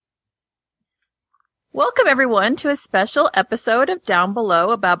Welcome, everyone, to a special episode of Down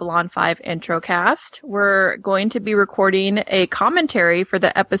Below, a Babylon 5 Introcast. We're going to be recording a commentary for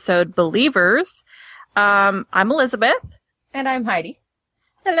the episode Believers. I'm Elizabeth. And I'm Heidi.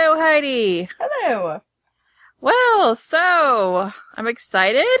 Hello, Heidi. Hello. Well, so, I'm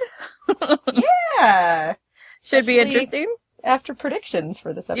excited. Yeah. Should be interesting. After predictions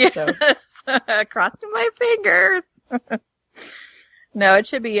for this episode. Yes. Crossing my fingers. No, it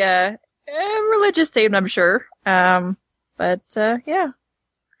should be a religious theme, I'm sure. Yeah.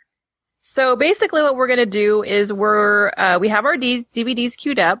 So basically what we're going to do is we have our DVDs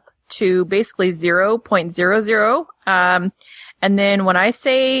queued up to basically 0.00. And then when I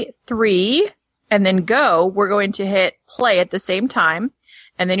say 3 and then go, we're going to hit play at the same time.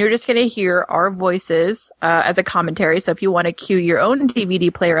 And then you're just going to hear our voices, as a commentary. So if you want to queue your own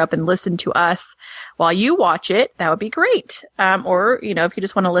DVD player up and listen to us while you watch it, that would be great. Or, if you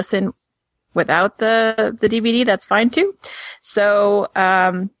just want to listen without the DVD, that's fine too. So,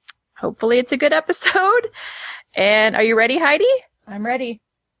 hopefully it's a good episode. And are you ready, Heidi? I'm ready.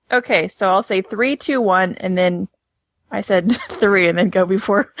 Okay. So I'll say 3, 2, 1, and then I said 3 and then go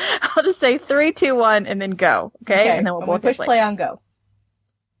before. I'll just say 3, 2, 1 and then go. Okay. And then we'll both push play on go.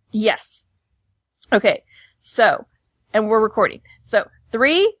 Yes. Okay. So, and we're recording. So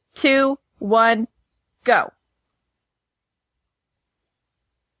 3, 2, 1, go.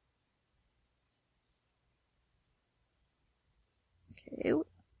 Okay.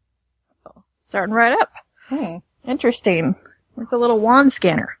 Oh, starting right up. Interesting. There's a little wand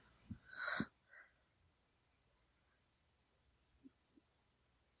scanner.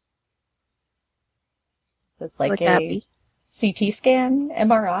 It's like a CT scan,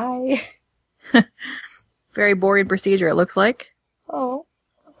 MRI. Very boring procedure, it looks like. Oh.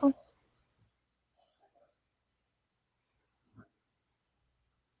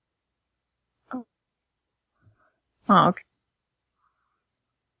 Oh, okay.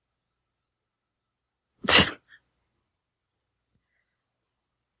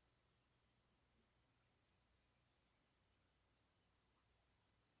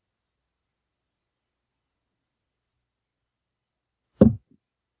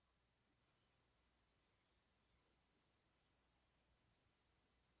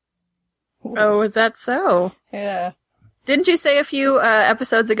 Oh, is that so? Yeah. Didn't you say a few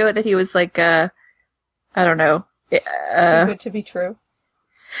episodes ago that he was like, I don't know. Too good to be true.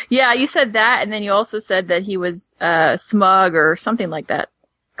 Yeah, you said that, and then you also said that he was smug or something like that.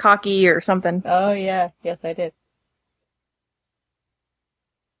 Cocky or something. Oh, yeah. Yes, I did.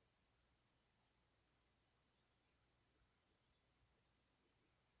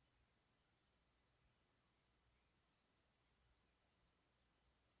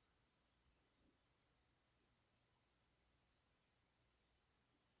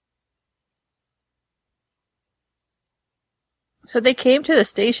 So they came to the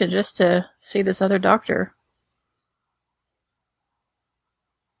station just to see this other doctor.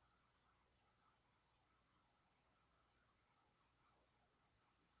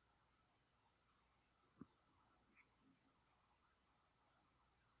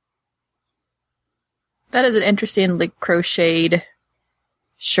 That is an interesting, like, crocheted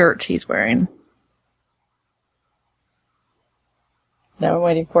shirt he's wearing. Now I'm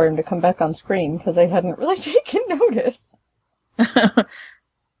waiting for him to come back on screen because I hadn't really taken notice.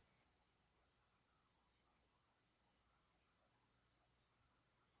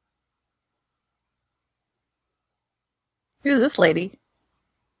 Who's this lady?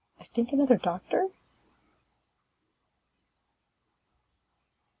 I think another doctor?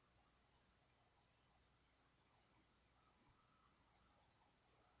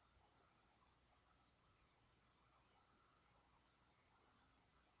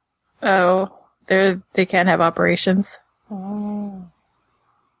 Oh, they can't have operations. Oh.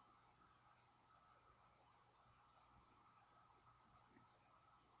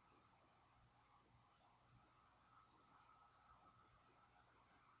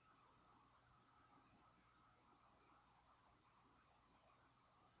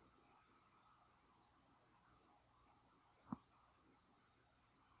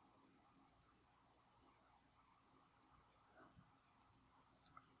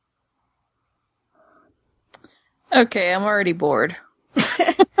 Okay, I'm already bored.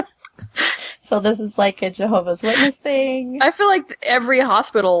 So this is like a Jehovah's Witness thing? I feel like every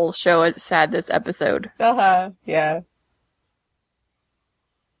hospital show has had this episode. Uh-huh, yeah.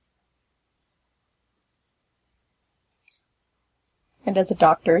 And as a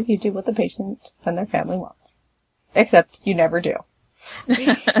doctor, you do what the patient and their family wants. Except you never do.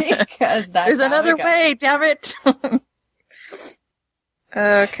 Because that's There's another way, damn it!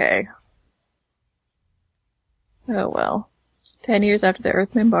 Okay. Oh well. 10 years after the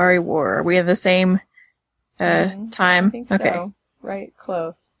Earth-Minbari War. Are we in the same time? I think okay. so. Right,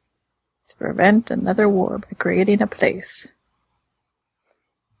 close. To prevent another war by creating a place.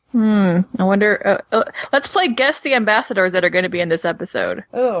 I wonder. Let's play guess the ambassadors that are going to be in this episode.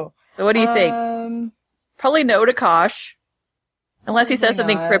 Oh. So what do you think? Probably no to Kosh. Unless he says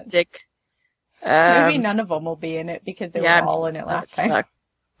something cryptic. Maybe none of them will be in it because they were all in it last time.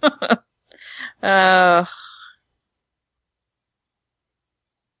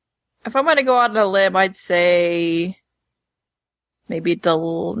 If I'm going to go out on a limb, I'd say maybe maybe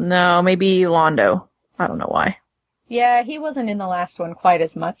Londo. I don't know why. Yeah, he wasn't in the last one quite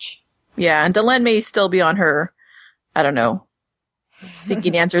as much. Yeah, and Delenn may still be on her, I don't know,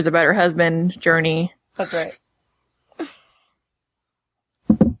 seeking answers about her husband journey. That's right.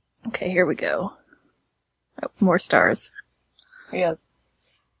 Okay, here we go. Oh, more stars. Yes.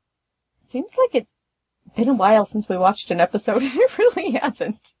 Seems like it's been a while since we watched an episode, and it really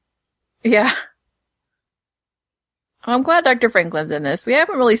hasn't. Yeah. I'm glad Dr. Franklin's in this. We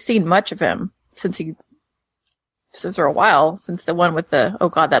haven't really seen much of him since for a while, since the one with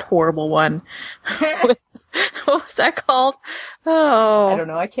that horrible one. What was that called? Oh. I don't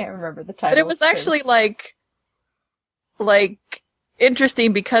know, I can't remember the title. But it was actually like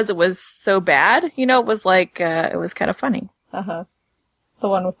interesting because it was so bad. You know, it was it was kind of funny. Uh-huh. The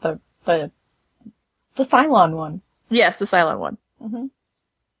one with the Cylon one. Yes, the Cylon one. Mm-hmm.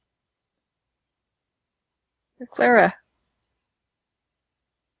 Clara.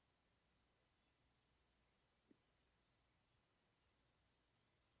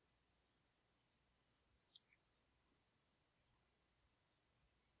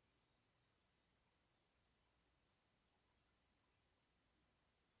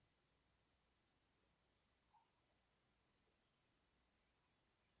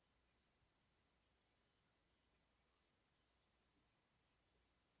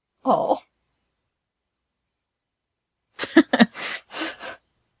 Oh.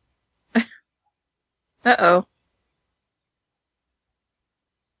 Uh-oh.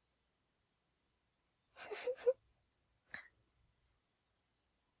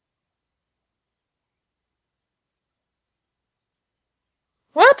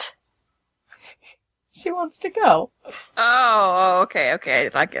 What? She wants to go. Oh, okay. I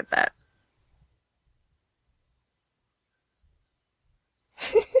did not get that.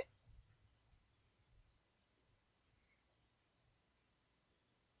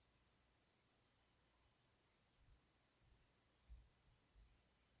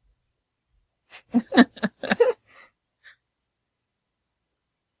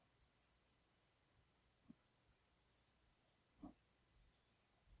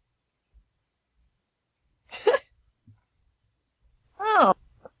 Oh.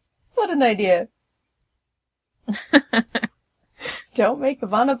 What an idea. Don't make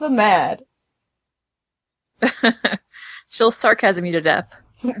Ivanova mad. She'll sarcasm you to death.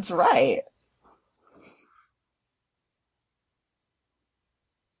 That's right.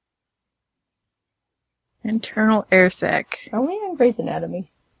 Internal air sac. Are we on Grey's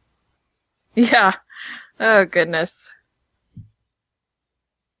Anatomy? Yeah. Oh, goodness.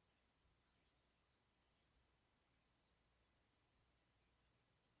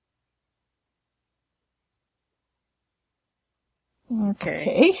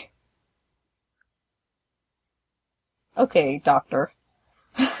 Okay. Okay, doctor.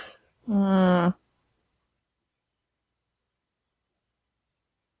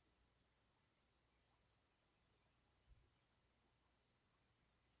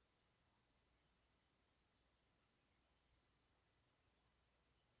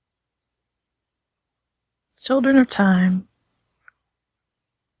 Children of Time.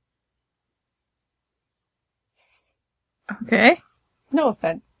 Okay. No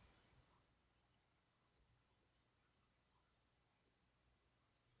offense.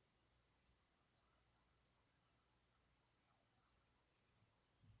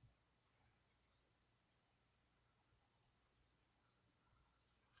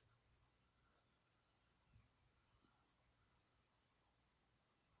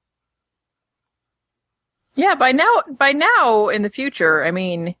 Yeah, by now in the future, I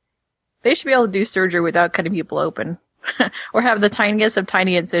mean, they should be able to do surgery without cutting people open. Or have the tiniest of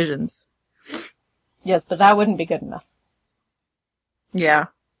tiny incisions. Yes, but that wouldn't be good enough. Yeah.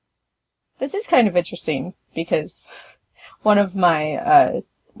 This is kind of interesting because one of my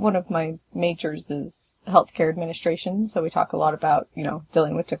majors is healthcare administration, so we talk a lot about,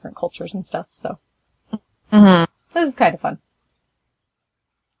 dealing with different cultures and stuff, so. Mm-hmm. This is kind of fun.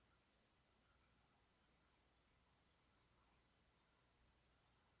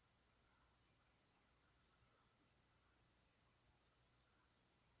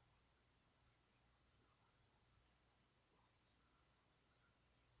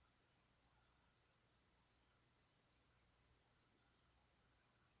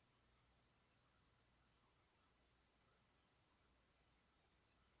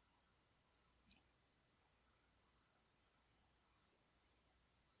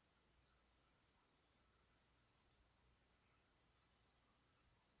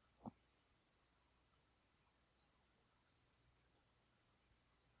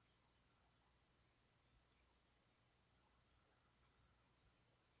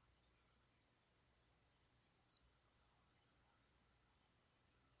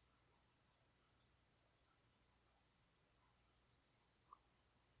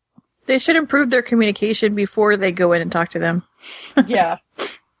 They should improve their communication before they go in and talk to them. Yeah.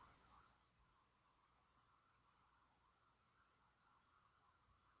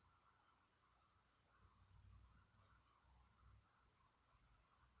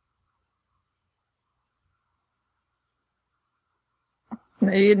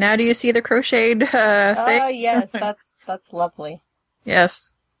 Now do you see the crocheted thing? Yes, that's lovely.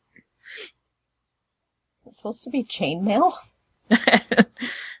 Yes. It's supposed to be chainmail?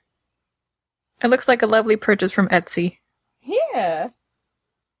 It looks like a lovely purchase from Etsy. Yeah.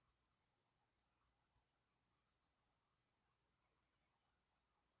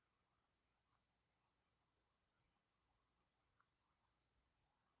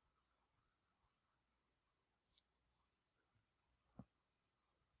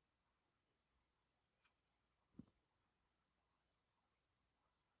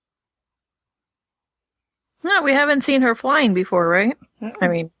 No, we haven't seen her flying before, right? Mm-mm. I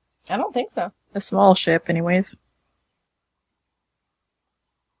mean, I don't think so. a small ship, anyways.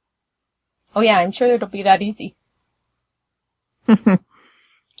 Oh yeah, I'm sure it'll be that easy.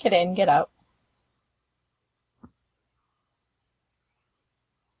 Get in, get out.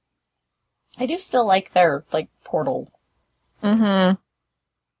 I do still like their, portal. Mm-hmm.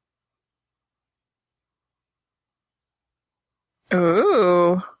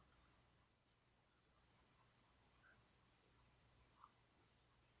 Ooh.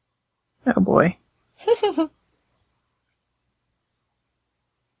 Oh boy.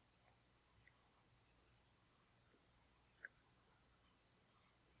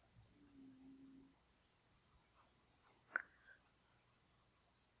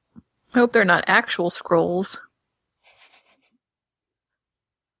 I hope they're not actual scrolls.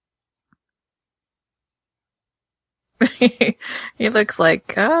 He looks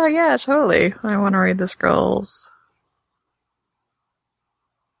like, oh yeah, totally. I want to read the scrolls.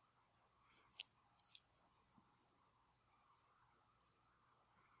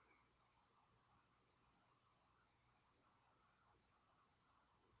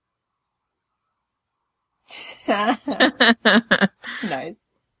 Nice.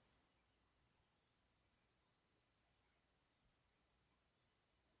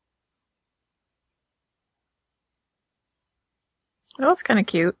 Oh, that's kind of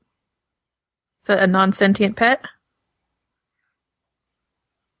cute. Is that a non-sentient pet?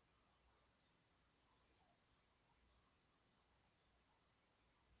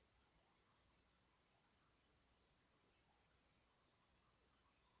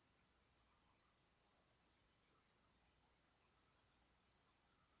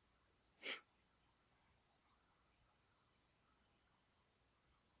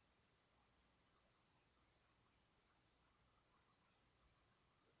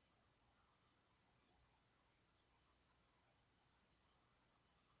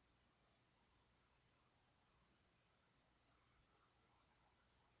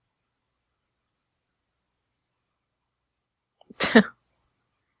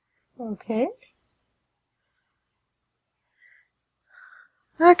 Okay.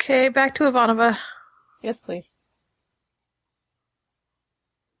 Okay, back to Ivanova. Yes, please.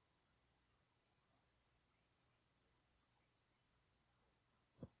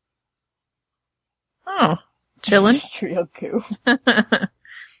 Oh, chillin'. Just real cool.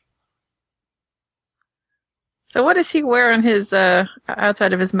 So what does he wear on his,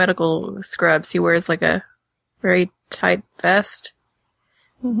 outside of his medical scrubs? He wears like a very tight vest.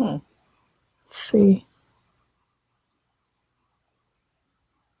 Mm-hmm. Let's see.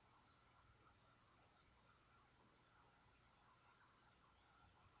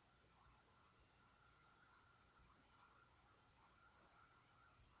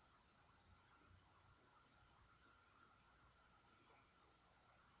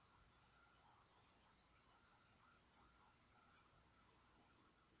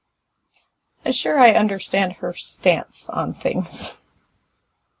 Sure, I understand her stance on things.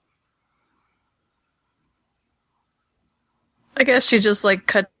 I guess she just like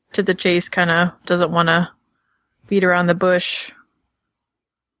cut to the chase, kind of doesn't want to beat around the bush.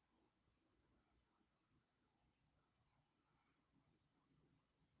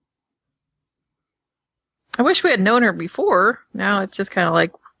 I wish we had known her before. Now it's just kind of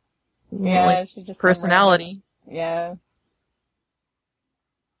like, Yeah, like she just personality. Yeah.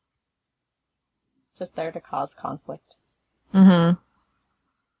 Just there to cause conflict. Mm-hmm.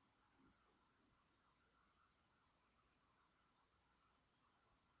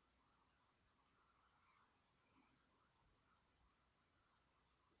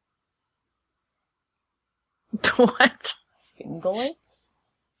 What? Fingerlings?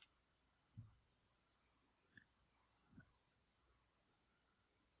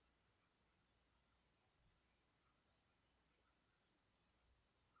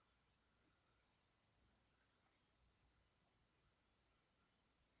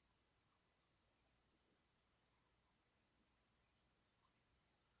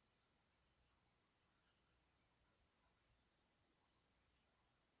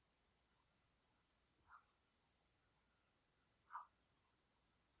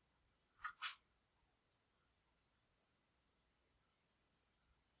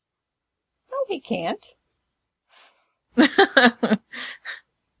 He can't.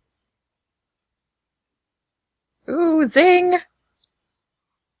 Ooh, zing!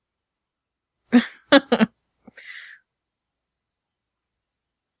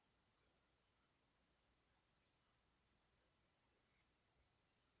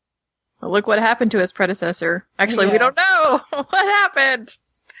 Well, look what happened to his predecessor. Actually, we Yeah. don't know what happened.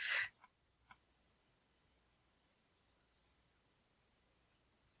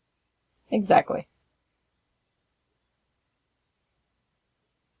 Exactly.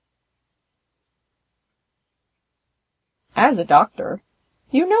 As a doctor,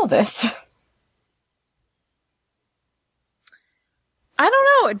 you know this. I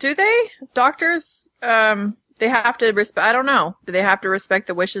don't know. Do they? Doctors, they have to respect, I don't know. Do they have to respect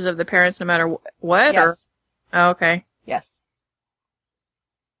the wishes of the parents no matter what? Yes. Or, oh, okay. Yes.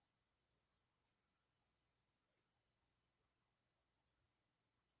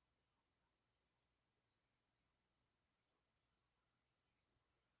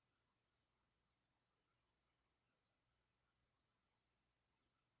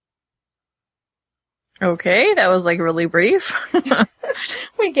 Okay, that was like really brief.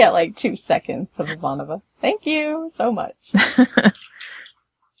 We get like 2 seconds of Ivanova. Thank you so much.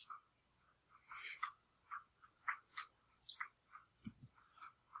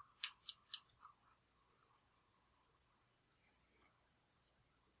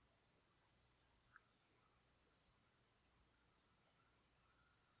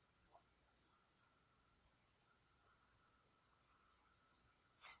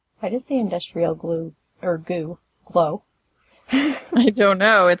 Why does the industrial glue or goo glow? I don't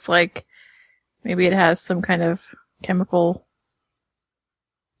know. It's like maybe it has some kind of chemical.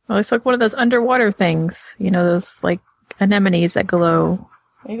 Well, it's like one of those underwater things. You know, those like anemones that glow.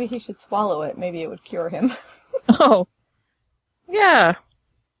 Maybe he should swallow it. Maybe it would cure him. Oh, yeah.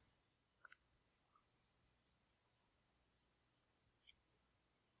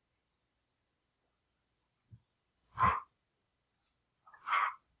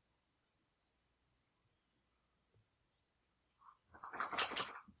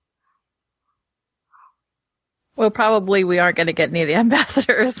 Well, probably we aren't going to get any of the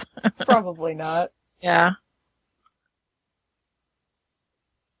ambassadors. Probably not. Yeah.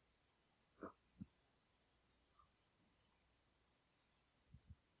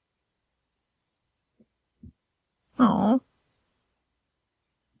 Oh.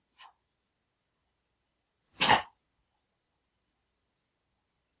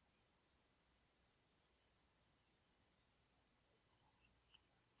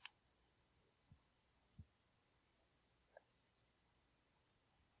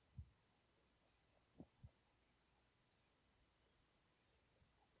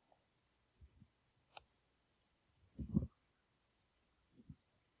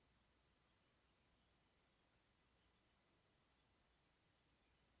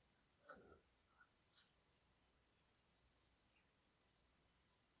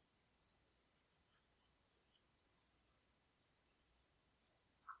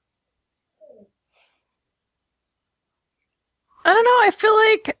 I don't know. I feel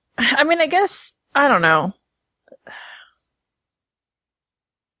like, I mean, I guess, I don't know.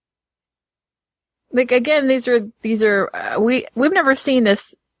 Like, again, we've never seen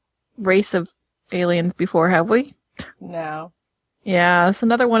this race of aliens before, have we? No. Yeah, it's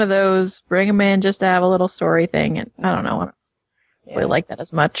another one of those bring them in just to have a little story thing, and I don't know. I don't Yeah. really like that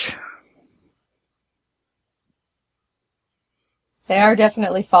as much. They are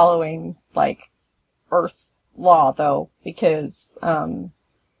definitely following, like, Earth law, though, because,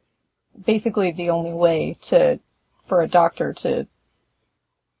 basically the only way for a doctor to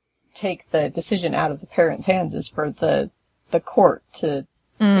take the decision out of the parents' hands is for the court to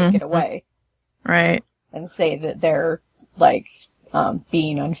take it away Right. and say that they're, like,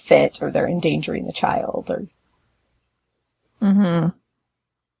 being unfit or they're endangering the child or... Mm-hmm.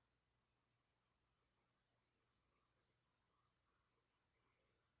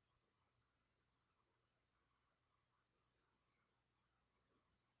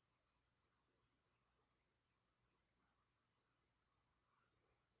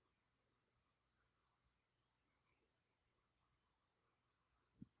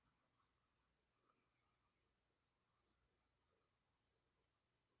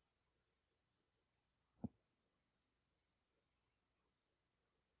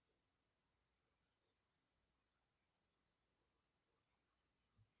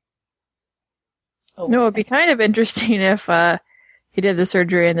 Oh, No, it'd be kind of interesting if he did the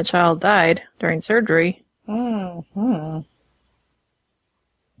surgery and the child died during surgery. Mm-hmm.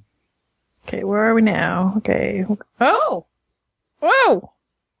 Okay, where are we now? Okay. Oh! Oh! Whoa!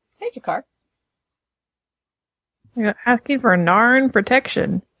 Hey, Jakar. You're asking for Narn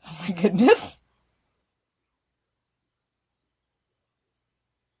protection. Oh my goodness.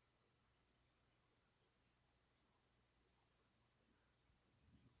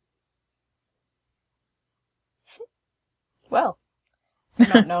 Well, I'm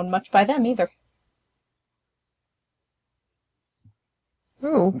not known much by them either.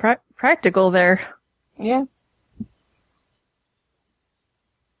 Ooh, practical there. Yeah.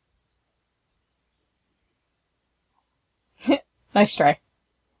 Nice try.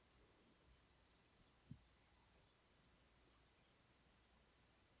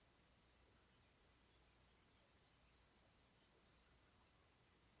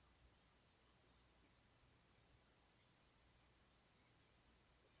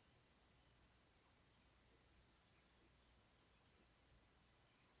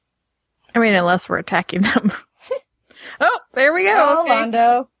 I mean, unless we're attacking them. Oh, there we go. Oh, Okay.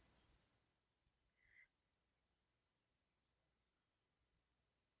 Londo.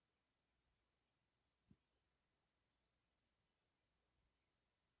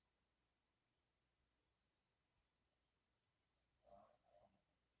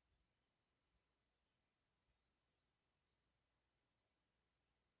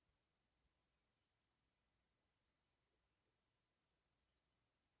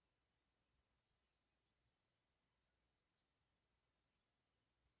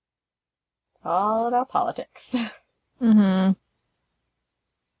 All about politics. Mm-hmm.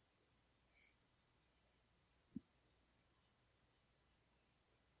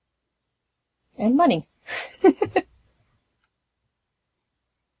 And money.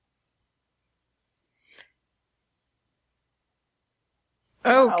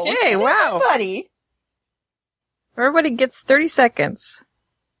 Okay, wow. Everybody. Everybody gets 30 seconds.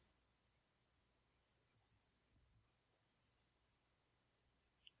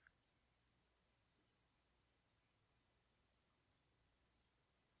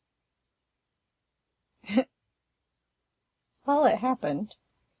 Well, it happened.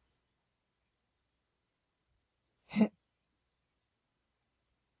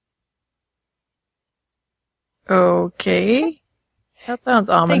 Okay. That sounds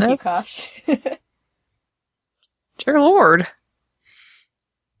ominous. Thank you, Kosh. Dear Lord.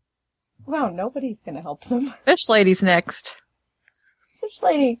 Wow, nobody's gonna help them. Fish Lady's next. Fish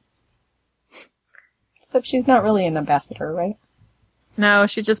Lady. Except she's not really an ambassador, right? No,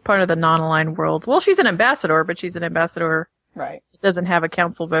 she's just part of the non-aligned world. Well, she's an ambassador, but she's an ambassador Right. that doesn't have a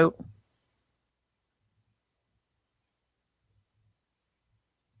council vote.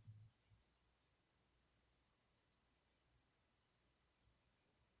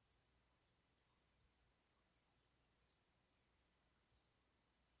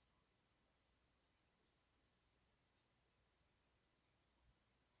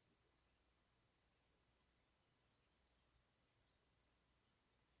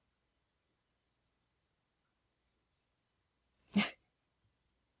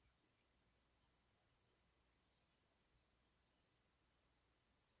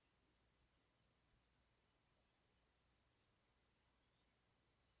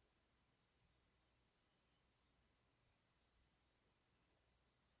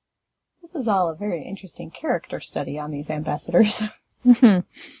 This is all a very interesting character study on these ambassadors.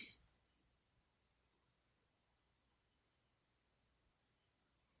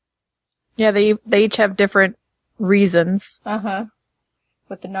 Yeah, they each have different reasons. Uh-huh.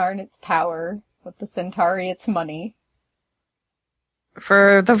 With the Narn, it's power. With the Centauri, it's money.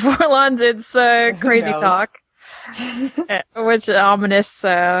 For the Vorlons, it's crazy knows? talk, which ominous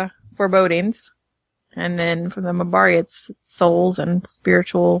forebodings. And then for the Mabari, it's souls and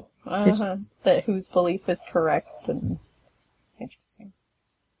spiritual. Uh-huh. That whose belief is correct and interesting.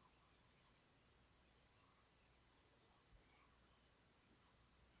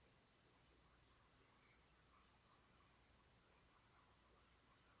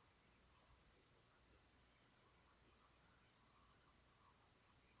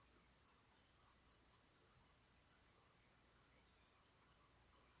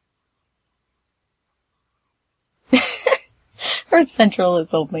 Earth Central is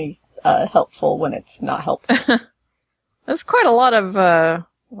only helpful when it's not helpful. That's quite a lot of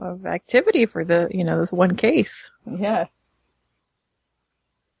activity for this one case. Yeah.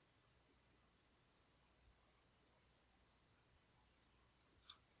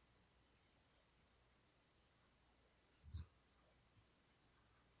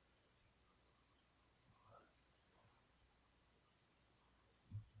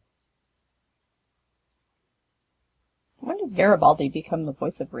 When did Garibaldi become the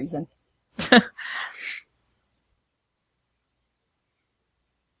voice of reason?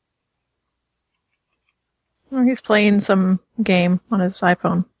 He's playing some game on his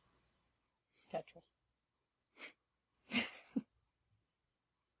iPhone. Tetris.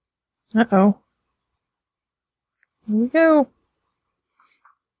 Uh-oh. Here we go.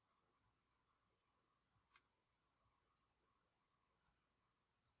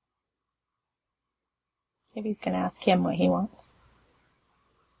 Maybe he's going to ask him what he wants.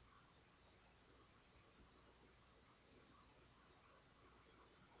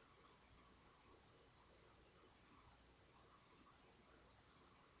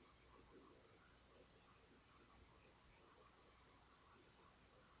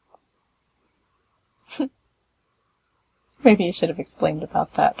 Maybe you should have explained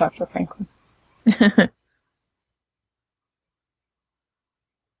about that, Dr. Franklin.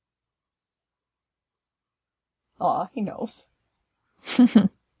 Aw, he knows.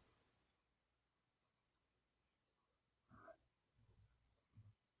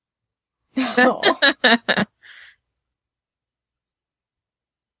 Oh.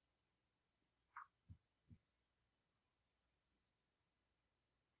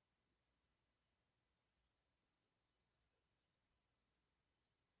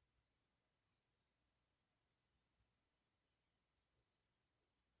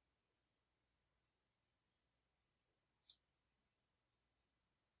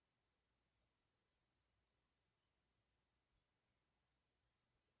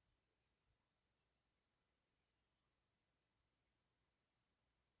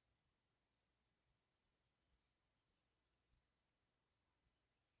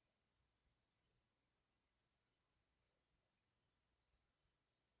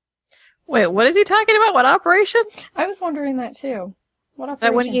 Wait, what is he talking about? What operation? I was wondering that too. What operation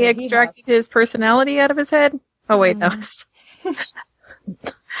That when he did extracted his personality out of his head? Oh wait, that Mm-hmm. was...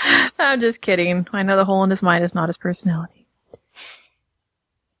 I'm just kidding. I know the hole in his mind is not his personality.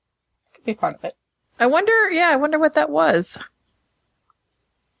 Could be part of it. I wonder what that was.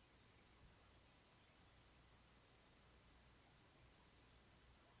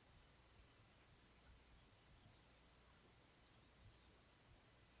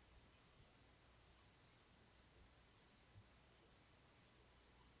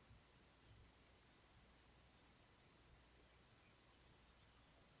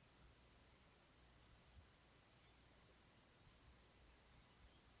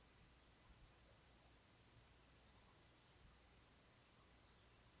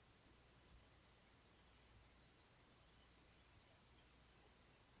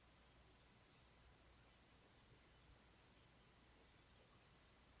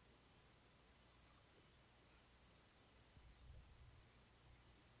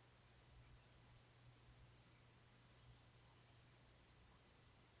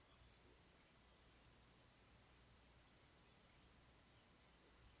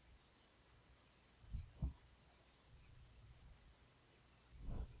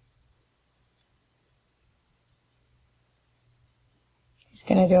 He's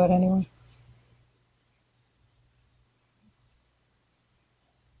gonna do it anyway.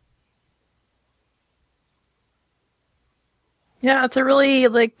 Yeah, it's a really,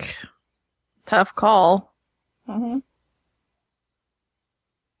 tough call. Mm-hmm.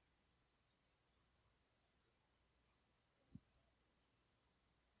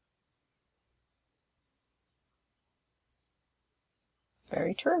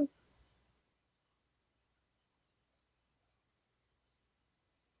 Very true.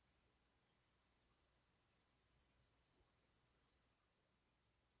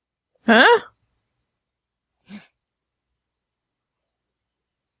 Huh?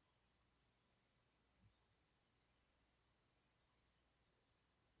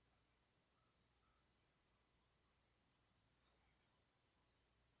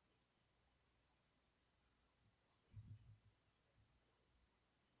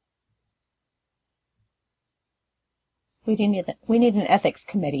 We need an ethics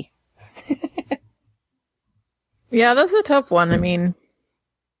committee. Yeah, that's a tough one. I mean,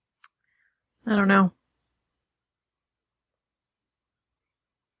 I don't know.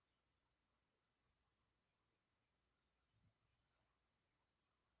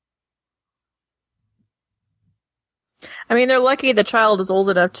 I mean, they're lucky the child is old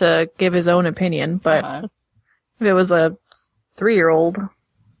enough to give his own opinion, but Uh-huh. if it was a 3-year-old...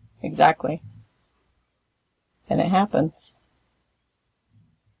 Exactly. And it happens.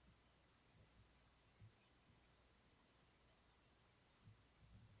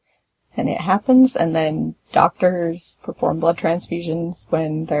 And it happens, and then doctors perform blood transfusions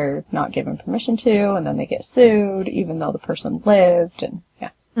when they're not given permission to, and then they get sued, even though the person lived, and yeah.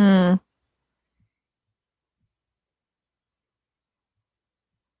 Mm.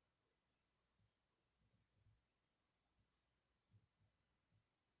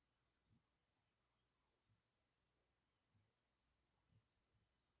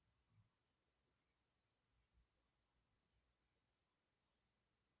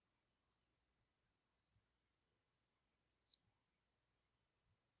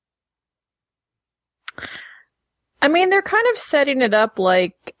 I mean, they're kind of setting it up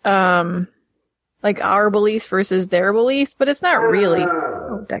like our beliefs versus their beliefs, but it's not really.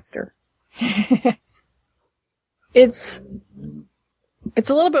 Oh, Dexter. It's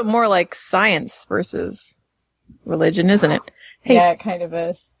a little bit more like science versus religion, isn't it? Hey. Yeah, it kind of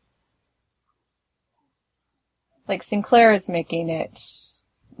is. Like Sinclair is making it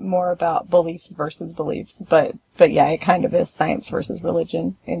more about beliefs versus beliefs, but yeah, it kind of is science versus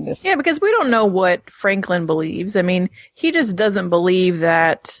religion in this. Yeah, because we don't know what Franklin believes. I mean, he just doesn't believe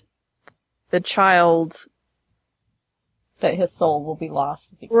that the child... that his soul will be lost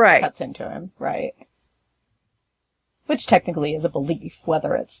if he cuts into him, right? Which technically is a belief,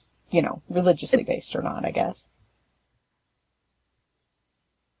 whether it's, religiously based or not, I guess.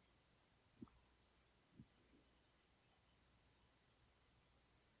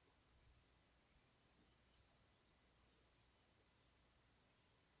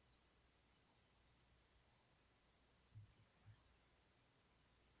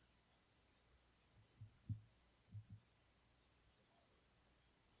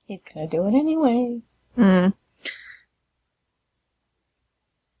 He's gonna do it anyway. Mm.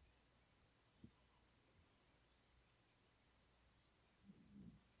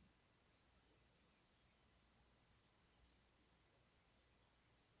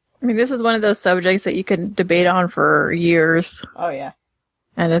 I mean, this is one of those subjects that you can debate on for years. Oh, yeah.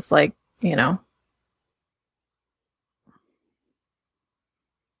 And it's like, Yeah.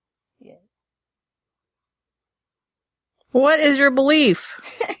 What is your belief?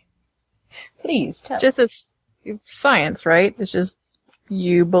 Please tell. Just as science, right? It's just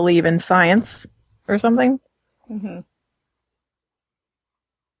you believe in science or something. Mm-hmm.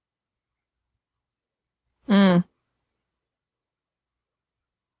 Mm.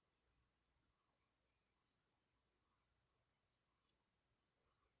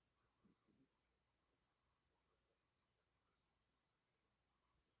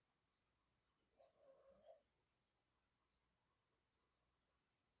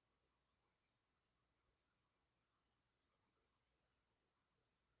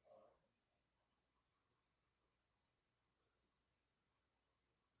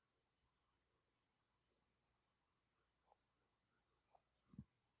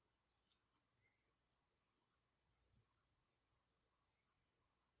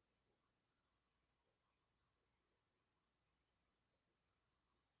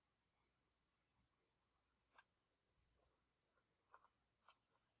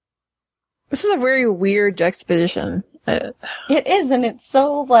 This is a very weird juxtaposition. It is, and it's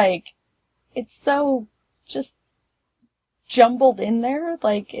so just jumbled in there.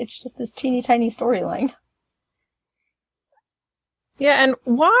 Like, it's just this teeny tiny storyline. Yeah, and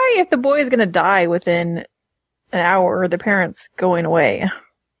why, if the boy is going to die within an hour, are the parents going away?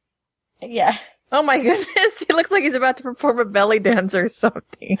 Yeah. Oh my goodness, he looks like he's about to perform a belly dance or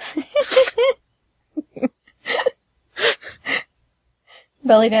something.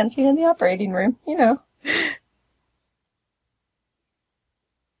 Belly dancing in the operating room, Oh,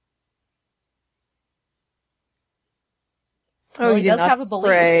 well, he did not have a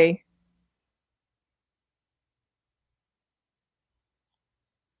spray.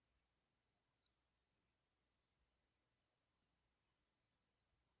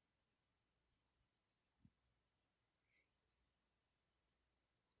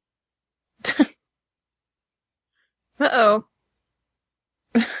 Uh-oh.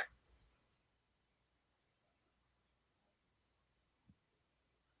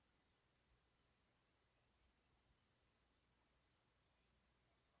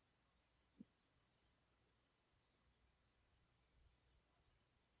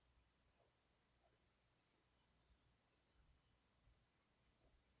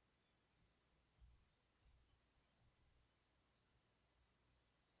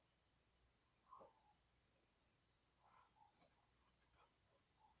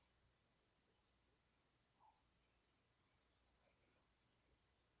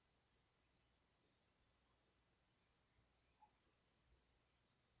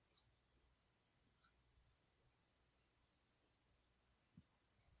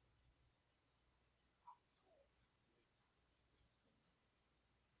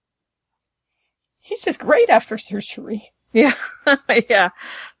 He's just great after surgery. Yeah, yeah.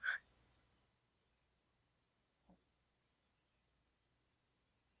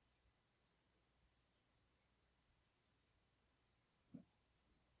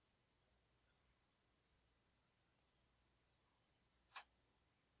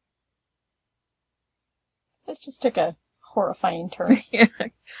 This just took a horrifying turn. Yeah.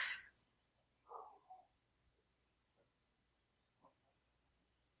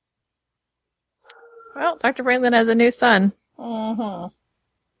 Well, Dr. Franklin has a new son. Mm-hmm.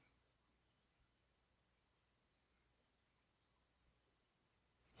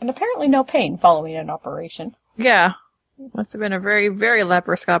 And apparently no pain following an operation. Yeah. Must have been a very, very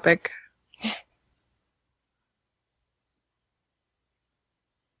laparoscopic.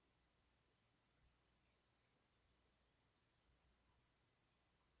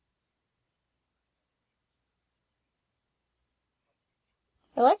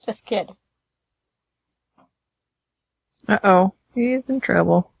 I like this kid. Uh-oh. He's in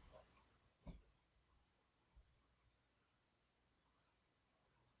trouble.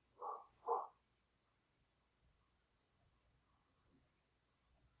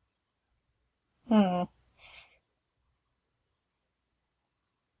 Hmm.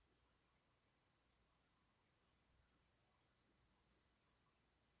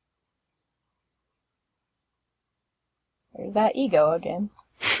 There's that ego again.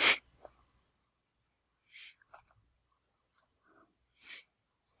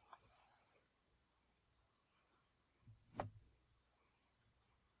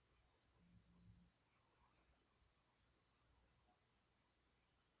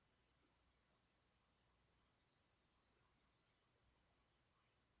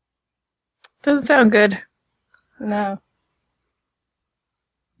 Doesn't sound good. No.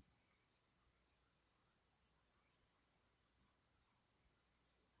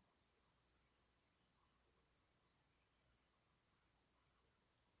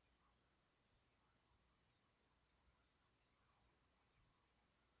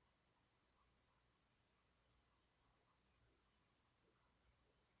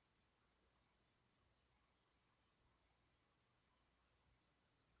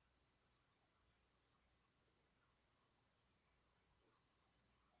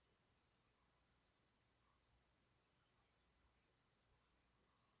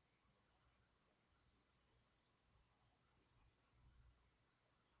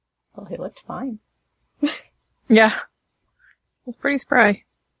 Well, he looked fine. Yeah. It's pretty spry.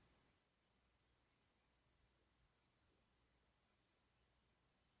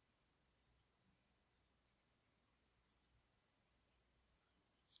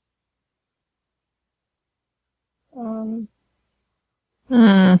 Hmm.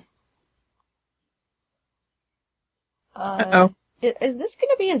 Uh-oh. Is this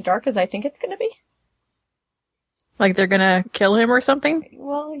gonna be as dark as I think it's gonna be? Like they're gonna kill him or something?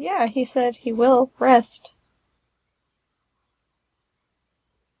 Well, yeah, he said he will rest.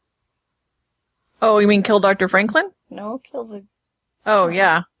 Oh, you mean kill Dr. Franklin? No, kill the... Oh,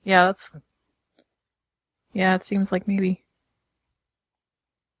 yeah. Yeah, that's... Yeah, it seems like maybe.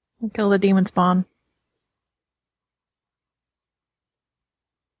 Kill the demon spawn.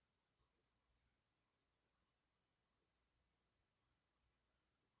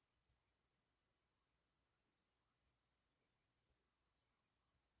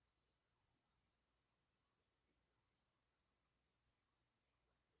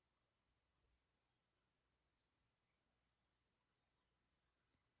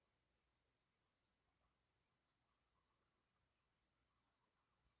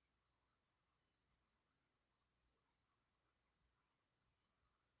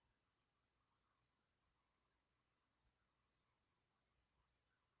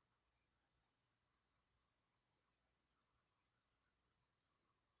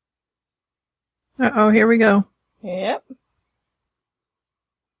 Uh-oh, here we go. Yep.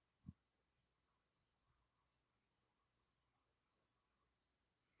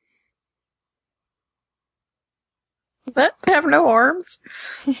 But they have no arms.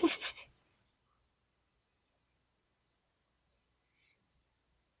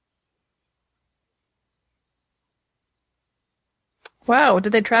 Wow,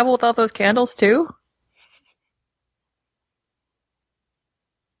 did they travel with all those candles too?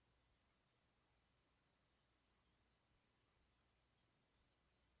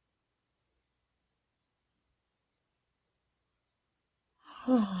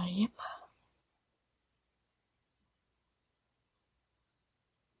 Yep.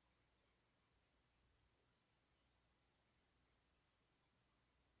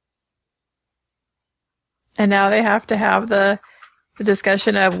 And now they have to have the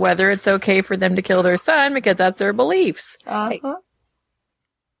discussion of whether it's okay for them to kill their son because that's their beliefs. Uh-huh.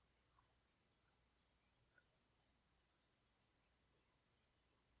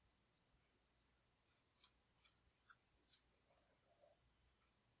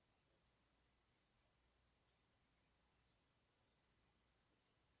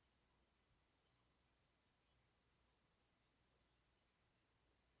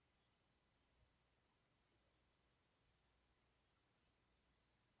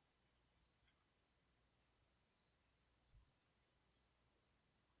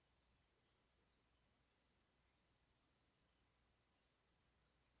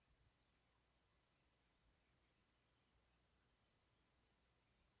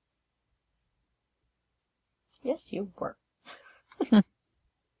 Yes, you were.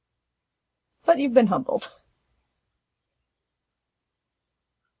 But you've been humbled.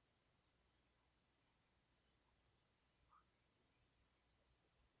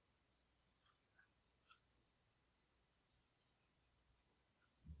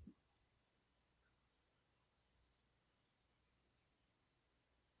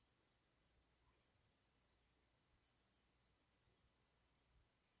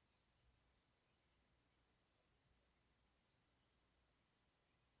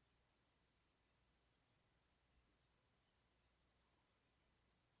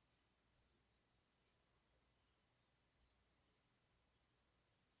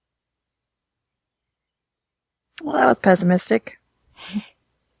 Well, that was pessimistic.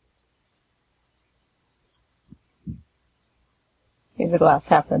 He's a glass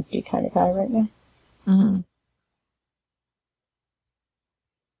half empty kind of guy right now. Mm-hmm.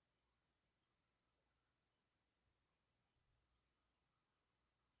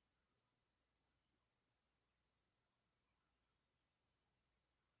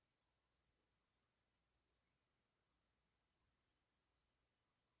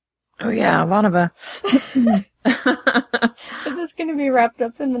 Oh yeah, Ivanova. Is this going to be wrapped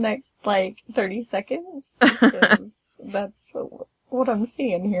up in the next, 30 seconds? Because that's what I'm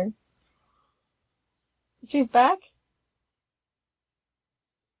seeing here. She's back?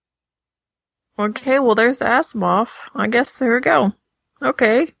 Okay, well there's Asimov. I guess there we go.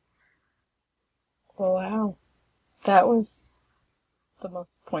 Okay. Oh, wow. That was the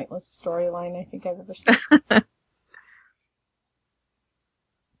most pointless storyline I think I've ever seen.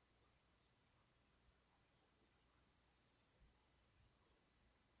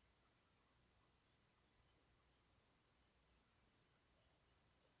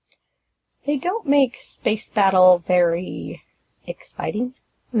 They don't make Space Battle very exciting.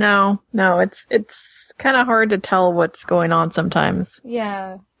 No, it's kind of hard to tell what's going on sometimes.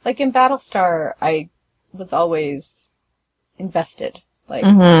 Yeah. Like in Battlestar, I was always invested.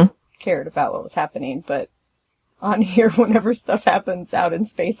 Cared about what was happening, but on here, whenever stuff happens out in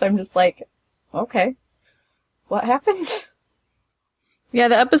space, I'm just like, okay, what happened? Yeah,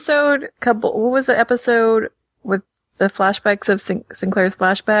 what was the episode with the flashbacks of Sinclair's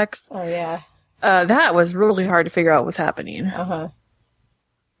flashbacks? Oh, yeah. That was really hard to figure out what was happening. Uh-huh.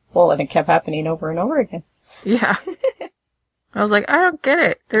 Well, and it kept happening over and over again. Yeah. I was like, I don't get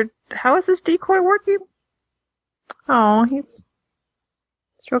it. How is this decoy working? Oh, he's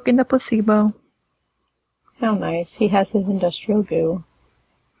stroking the placebo. How nice. He has his industrial goo.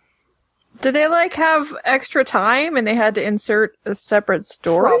 Did they, have extra time and they had to insert a separate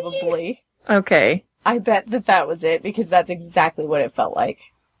story? Probably. Okay. I bet that was it, because that's exactly what it felt like.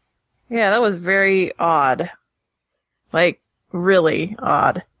 Yeah, that was very odd. Really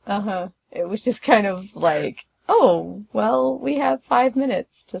odd. Uh-huh. It was just kind of oh, well, we have 5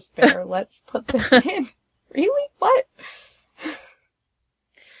 minutes to spare. Let's put this in. Really? What?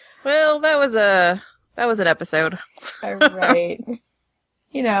 Well, that was an episode. Right.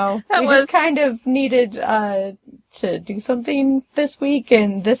 We just kind of needed to do something this week,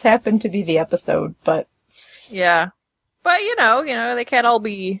 and this happened to be the episode, but... Yeah. But, they can't all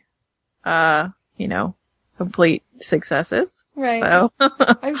be, complete successes. Right. So.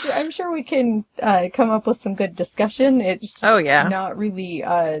 I'm sure we can come up with some good discussion. It's just not really,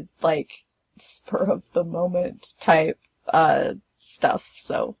 spur of the moment type stuff,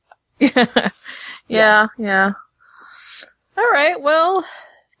 so... Yeah. All right, well,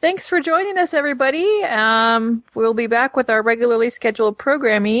 thanks for joining us, everybody. We'll be back with our regularly scheduled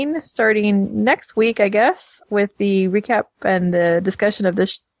programming starting next week, I guess, with the recap and the discussion of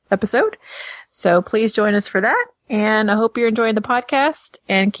this episode. So please join us for that. And I hope you're enjoying the podcast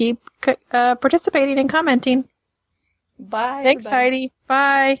and keep participating and commenting. Bye. Thanks, everybody. Heidi.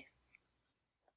 Bye.